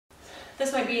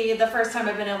this might be the first time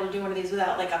I've been able to do one of these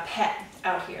without like a pet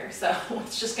out here. So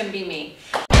it's just gonna be me.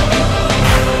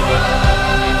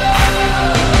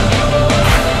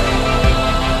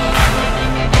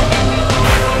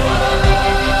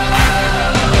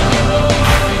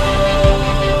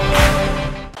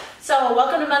 So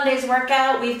welcome to Monday's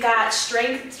workout. We've got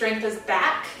strength. Strength is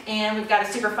back, and we've got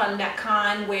a super fun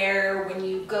Metcon where when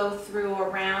you go through a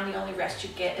round, the only rest you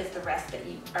get is the rest that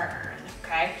you earn.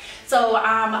 Okay, so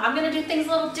I'm going to do things a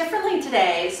little differently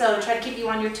today. So to try to keep you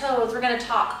on your toes, we're going to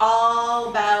talk all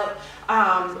about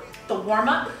the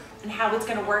warm-up and how it's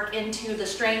going to work into the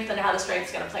strength and how the strength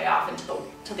is going to play off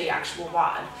into the actual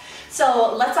WOD.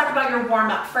 So let's talk about your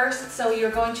warm-up first. So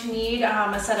you're going to need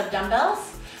a set of dumbbells.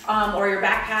 Or your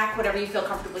backpack, whatever you feel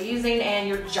comfortable using, and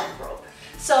your jump rope.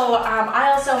 So I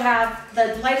also have,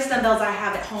 the lightest dumbbells I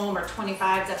have at home are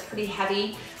 25s, that's pretty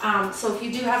heavy. So if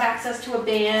you do have access to a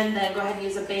band, then go ahead and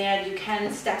use a band. You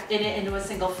can step in it into a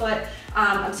single foot.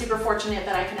 I'm super fortunate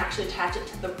that I can actually attach it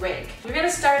to the rig. We're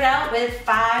gonna start out with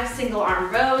 5 single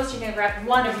arm rows. You're gonna grab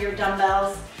one of your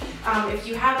dumbbells. If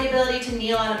you have the ability to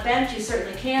kneel on a bench, you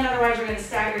certainly can. Otherwise, you're going to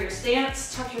stagger your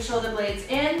stance, tuck your shoulder blades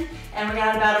in, and we're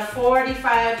at about a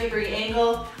 45-degree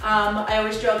angle. I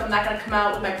always joke I'm not going to come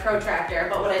out with my protractor,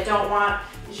 but what I don't want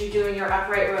is you doing your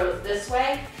upright rows this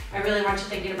way. I really want you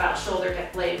thinking about shoulder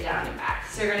blade down and back.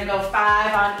 So you're going to go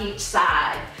 5 on each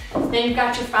side. Then you've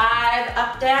got your 5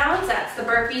 up downs. That's the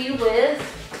burpee with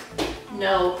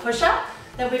no push-up.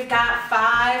 Then we've got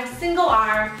 5 single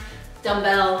arm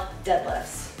dumbbell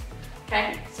deadlifts.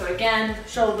 Okay, so again,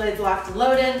 shoulder blades locked and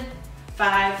loaded,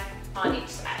 5 on each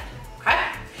side, okay?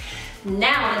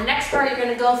 Now, the next part you're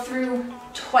gonna go through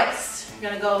twice.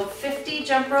 You're gonna go 50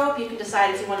 jump rope. You can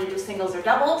decide if you wanna do singles or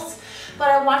doubles, but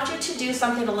I want you to do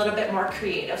something a little bit more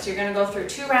creative. So you're gonna go through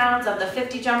 2 rounds of the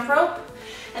 50 jump rope,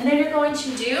 and then you're going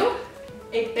to do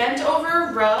a bent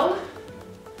over row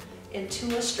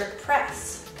into a strict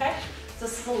press, okay? So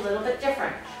this is a little bit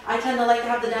different. I tend to like to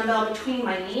have the dumbbell between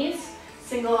my knees.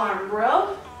 Single arm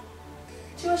row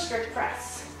to a strict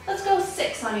press. Let's go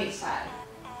 6 on each side.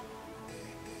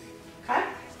 Okay?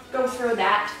 Go through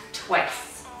that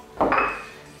twice.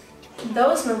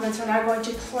 Those movements are now going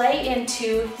to play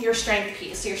into your strength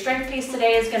piece. So your strength piece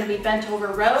today is going to be bent over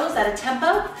rows at a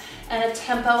tempo and a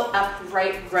tempo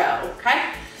upright row.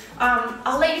 Okay?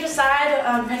 I'll let you decide,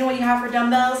 depending on what you have for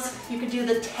dumbbells. You could do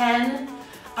the 10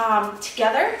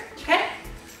 together. Okay?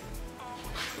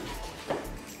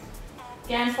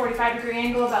 Again, 45-degree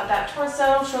angle about that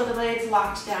torso, shoulder blades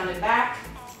locked down and back.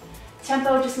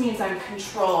 Tempo just means I'm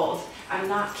controlled. I'm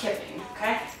not kipping,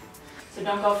 okay? So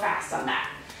don't go fast on that.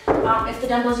 If the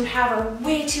dumbbells you have are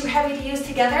way too heavy to use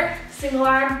together, single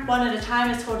arm, 1 at a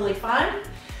time is totally fine.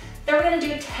 Then we're gonna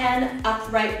do 10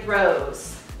 upright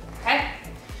rows, okay?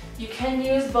 You can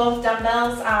use both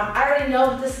dumbbells. I already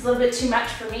know that this is a little bit too much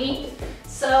for me,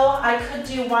 so I could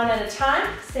do 1 at a time,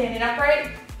 standing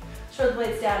upright, shoulder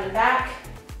blades down and back.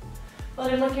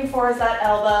 What I'm looking for is that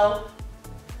elbow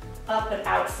up and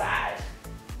outside.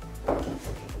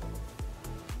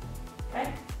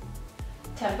 Okay?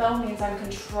 Tempo means I'm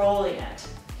controlling it.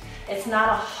 It's not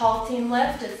a halting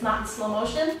lift, it's not in slow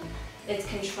motion, it's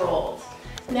controlled.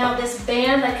 Now this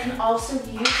band I can also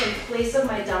use in place of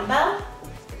my dumbbell,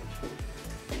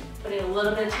 putting a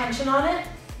little bit of tension on it,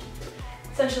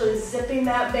 essentially zipping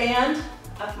that band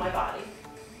up my body.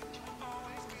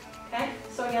 Okay,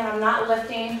 so again, I'm not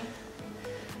lifting.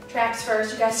 Traps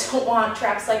first. You guys don't want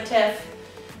traps like Tiff.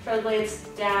 Shoulder blades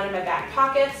down in my back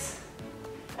pockets.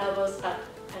 Elbows up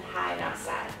and high and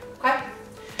outside. Okay?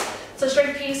 So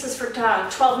strength piece is for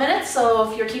 12 minutes.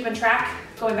 So if you're keeping track,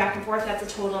 going back and forth, that's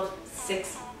a total of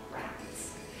 6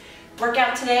 rounds.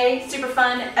 Workout today, super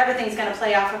fun. Everything's going to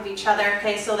play off of each other.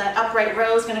 Okay, so that upright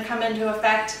row is going to come into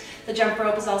effect. The jump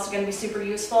rope is also going to be super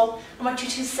useful. I want you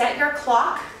to set your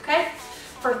clock, okay,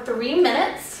 for 3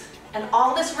 minutes. And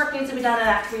all this work needs to be done in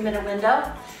that 3-minute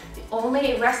window. The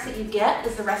only rest that you get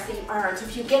is the rest that you earn. So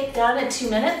if you get done in 2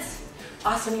 minutes,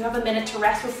 awesome, you have a minute to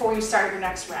rest before you start your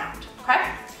next round,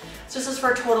 okay? So this is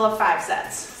for a total of 5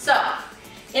 sets. So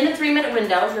in a 3-minute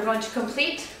window, you're going to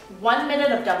complete 1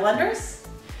 minute of double unders,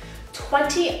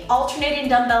 20 alternating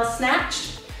dumbbell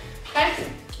snatch, okay?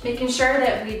 Making sure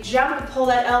that we jump and pull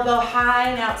that elbow high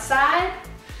and outside.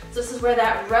 So this is where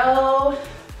that row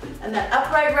and that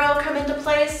upright row come into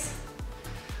place.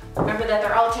 Remember that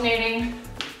they're alternating.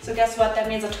 So guess what? That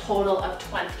means a total of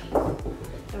 20.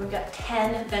 Then we've got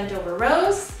 10 bent over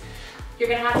rows. You're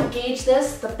gonna have to gauge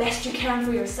this the best you can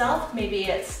for yourself. Maybe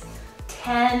it's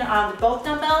 10 on both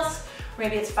dumbbells, or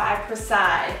maybe it's 5 per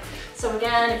side. So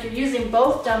again, if you're using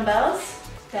both dumbbells,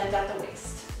 bend at the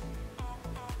waist.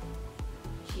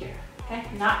 Here, Okay,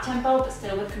 not tempo, but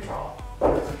still with control.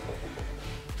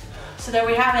 So there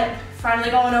we have it,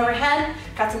 finally going overhead.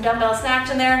 Got some dumbbell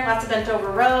snatch in there, lots of bent over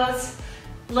rows,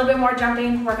 a little bit more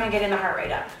jumping, working on getting the heart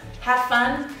rate up. Have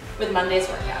fun with Monday's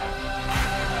workout.